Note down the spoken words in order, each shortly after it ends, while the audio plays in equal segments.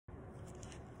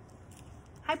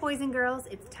Hi boys and girls,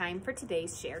 it's time for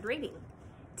today's shared reading.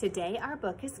 Today our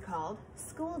book is called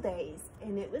School Days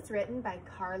and it was written by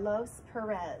Carlos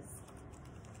Perez.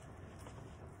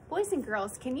 Boys and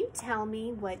girls, can you tell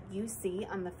me what you see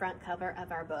on the front cover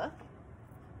of our book?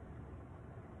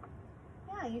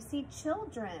 Yeah, you see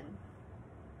children.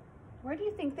 Where do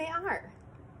you think they are?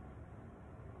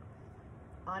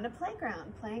 On a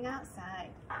playground, playing outside.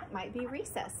 It might be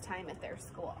recess time at their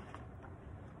school.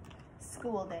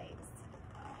 School Days.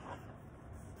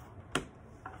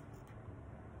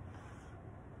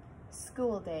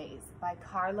 School Days by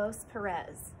Carlos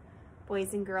Perez.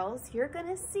 Boys and girls, you're going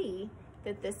to see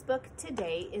that this book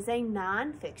today is a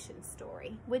nonfiction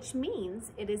story, which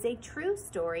means it is a true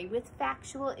story with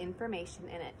factual information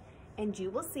in it. And you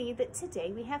will see that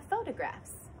today we have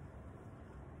photographs.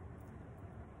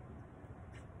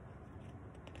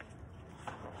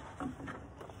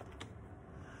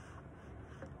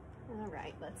 All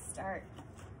right, let's start.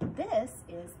 This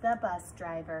is the bus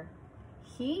driver.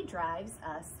 He drives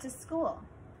us to school.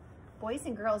 Boys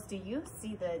and girls, do you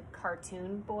see the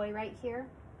cartoon boy right here?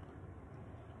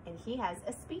 And he has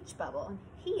a speech bubble.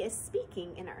 He is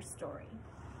speaking in our story.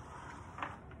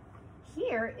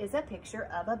 Here is a picture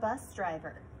of a bus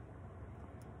driver.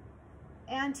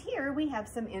 And here we have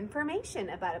some information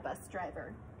about a bus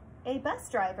driver. A bus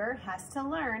driver has to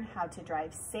learn how to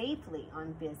drive safely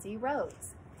on busy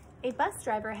roads. A bus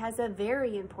driver has a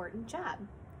very important job.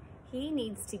 He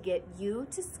needs to get you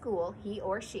to school, he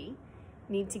or she,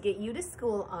 need to get you to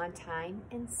school on time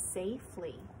and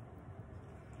safely.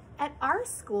 At our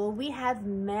school, we have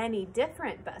many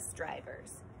different bus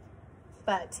drivers,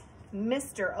 but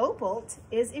Mr. Opelt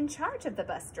is in charge of the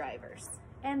bus drivers,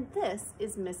 and this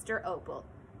is Mr. Opelt.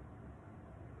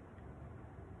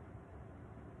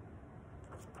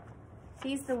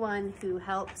 He's the one who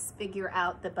helps figure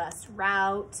out the bus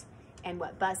route and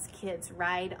what bus kids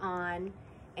ride on.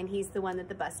 And he's the one that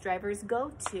the bus drivers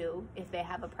go to if they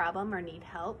have a problem or need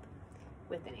help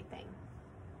with anything.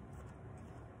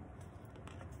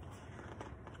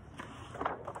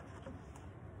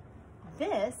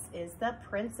 This is the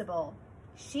principal.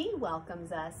 She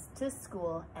welcomes us to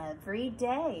school every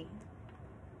day.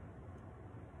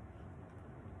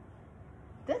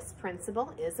 This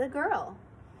principal is a girl.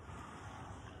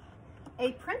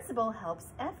 A principal helps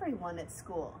everyone at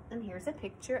school. And here's a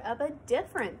picture of a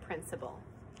different principal.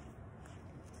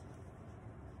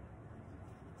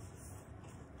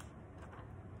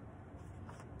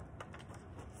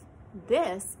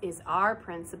 This is our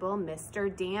principal,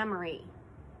 Mr. Damery.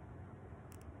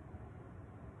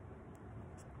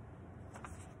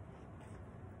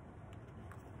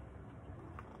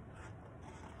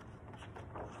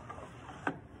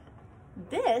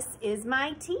 This is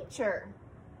my teacher.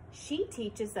 She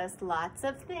teaches us lots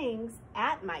of things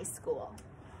at my school.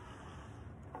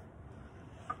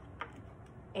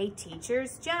 A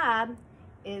teacher's job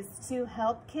is to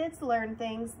help kids learn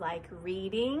things like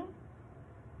reading,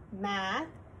 math,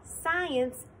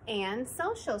 science, and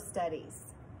social studies.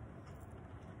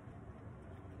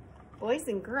 Boys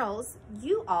and girls,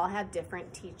 you all have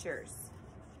different teachers.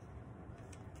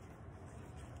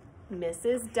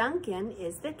 Mrs. Duncan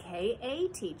is the KA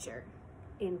teacher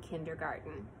in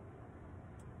kindergarten.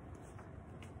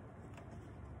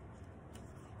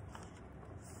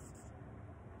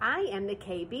 I am the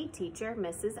KB teacher,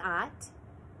 Mrs. Ott.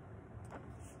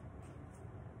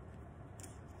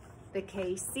 The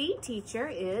KC teacher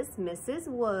is Mrs.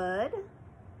 Wood.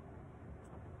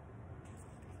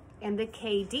 And the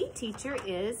KD teacher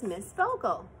is Miss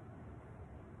Vogel.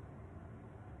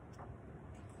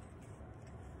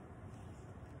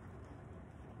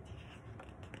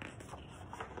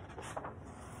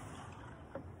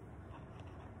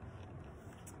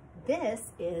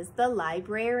 This is the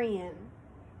librarian.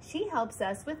 She helps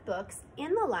us with books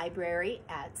in the library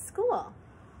at school.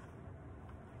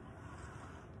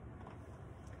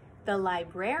 The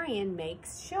librarian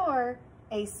makes sure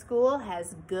a school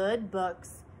has good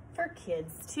books for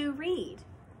kids to read.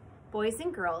 Boys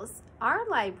and girls, our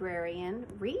librarian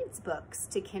reads books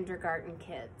to kindergarten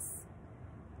kids.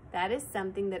 That is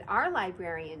something that our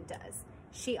librarian does.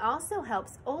 She also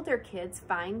helps older kids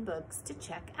find books to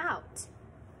check out.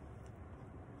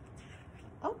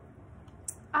 Oh,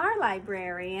 our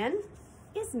librarian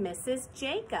is Mrs.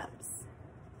 Jacobs.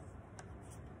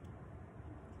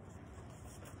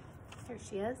 There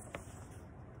she is.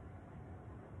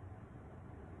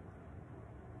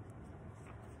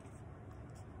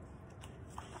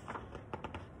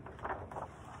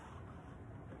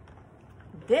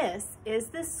 This is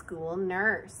the school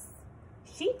nurse.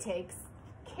 She takes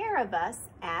care of us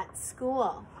at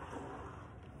school.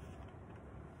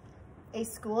 A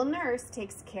school nurse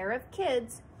takes care of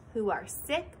kids who are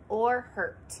sick or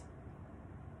hurt.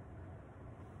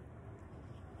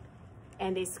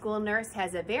 And a school nurse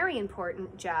has a very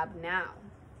important job now,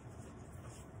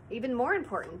 even more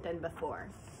important than before.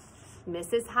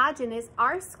 Mrs. Hodgen is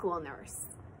our school nurse.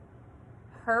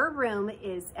 Her room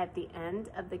is at the end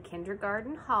of the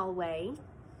kindergarten hallway,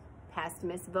 past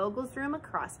Miss Vogel's room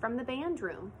across from the band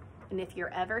room. And if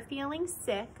you're ever feeling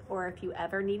sick or if you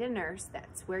ever need a nurse,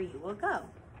 that's where you will go.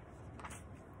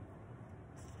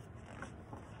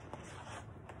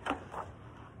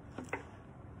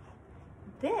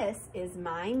 This is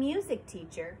my music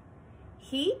teacher.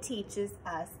 He teaches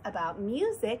us about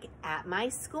music at my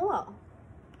school.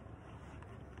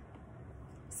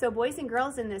 So boys and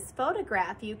girls, in this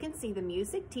photograph, you can see the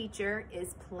music teacher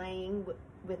is playing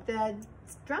with the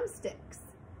drumsticks.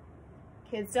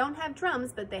 Kids don't have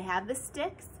drums, but they have the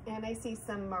sticks, and I see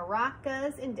some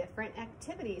maracas and different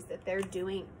activities that they're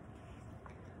doing.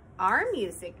 Our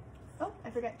music, oh,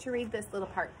 I forgot to read this little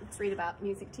part. Let's read about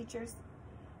music teachers.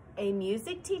 A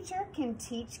music teacher can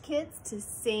teach kids to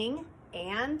sing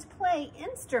and play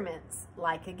instruments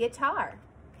like a guitar.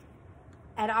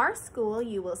 At our school,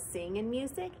 you will sing in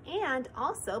music and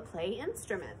also play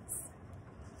instruments.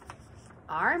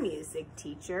 Our music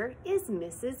teacher is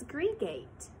Mrs.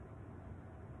 Greegate.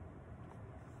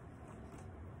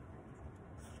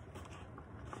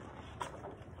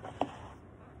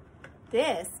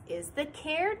 This is the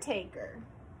caretaker.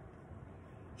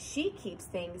 She keeps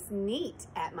things neat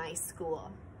at my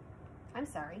school. I'm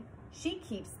sorry, she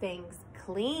keeps things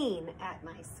clean at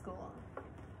my school.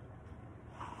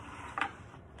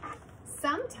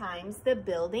 Sometimes the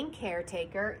building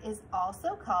caretaker is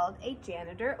also called a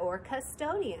janitor or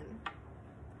custodian.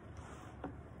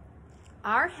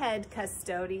 Our head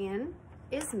custodian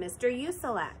is Mr.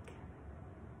 Uselak.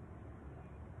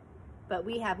 But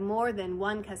we have more than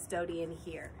one custodian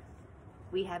here.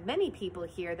 We have many people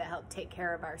here that help take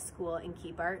care of our school and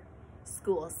keep our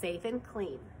school safe and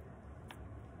clean.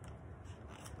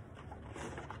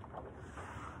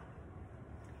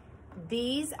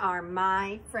 These are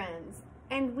my friends,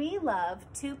 and we love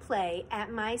to play at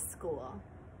my school.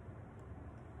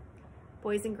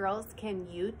 Boys and girls, can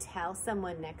you tell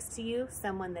someone next to you,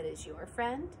 someone that is your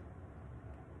friend?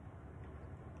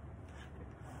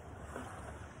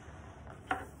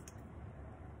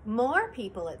 More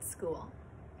people at school.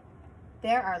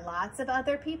 There are lots of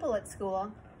other people at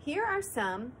school. Here are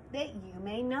some that you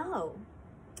may know.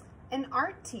 An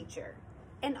art teacher.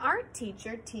 An art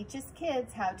teacher teaches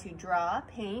kids how to draw,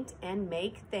 paint, and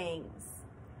make things.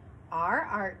 Our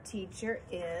art teacher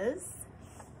is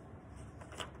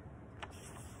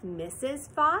Mrs.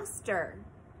 Foster,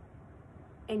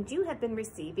 and you have been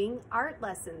receiving art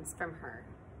lessons from her.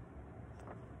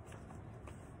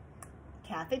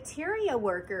 Cafeteria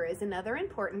worker is another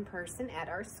important person at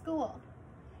our school.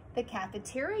 The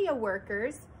cafeteria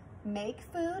workers make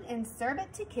food and serve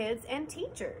it to kids and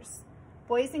teachers.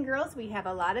 Boys and girls, we have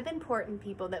a lot of important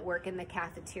people that work in the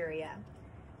cafeteria,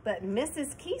 but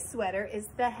Mrs. Keysweater is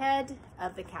the head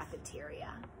of the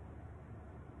cafeteria.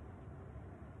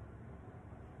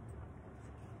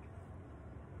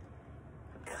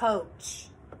 Coach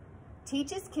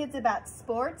teaches kids about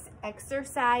sports,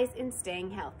 exercise, and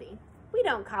staying healthy. We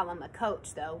don't call him a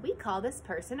coach though. We call this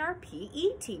person our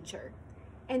PE teacher.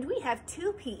 And we have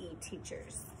two PE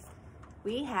teachers.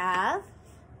 We have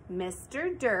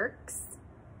Mr. Dirks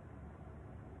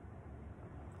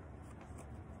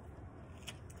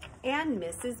and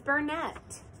Mrs.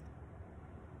 Burnett.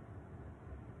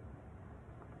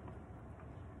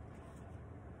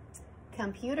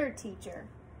 Computer teacher.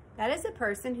 That is a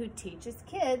person who teaches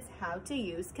kids how to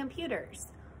use computers.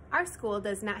 Our school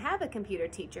does not have a computer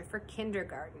teacher for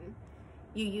kindergarten.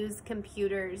 You use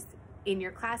computers in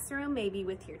your classroom, maybe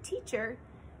with your teacher,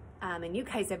 and you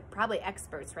guys are probably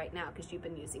experts right now because you've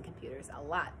been using computers a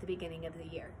lot at the beginning of the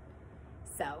year.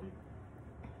 So,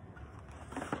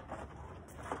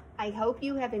 I hope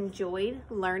you have enjoyed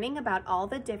learning about all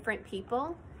the different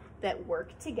people that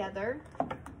work together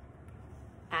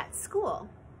at school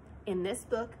in this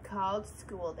book called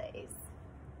School Days.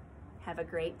 Have a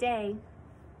great day.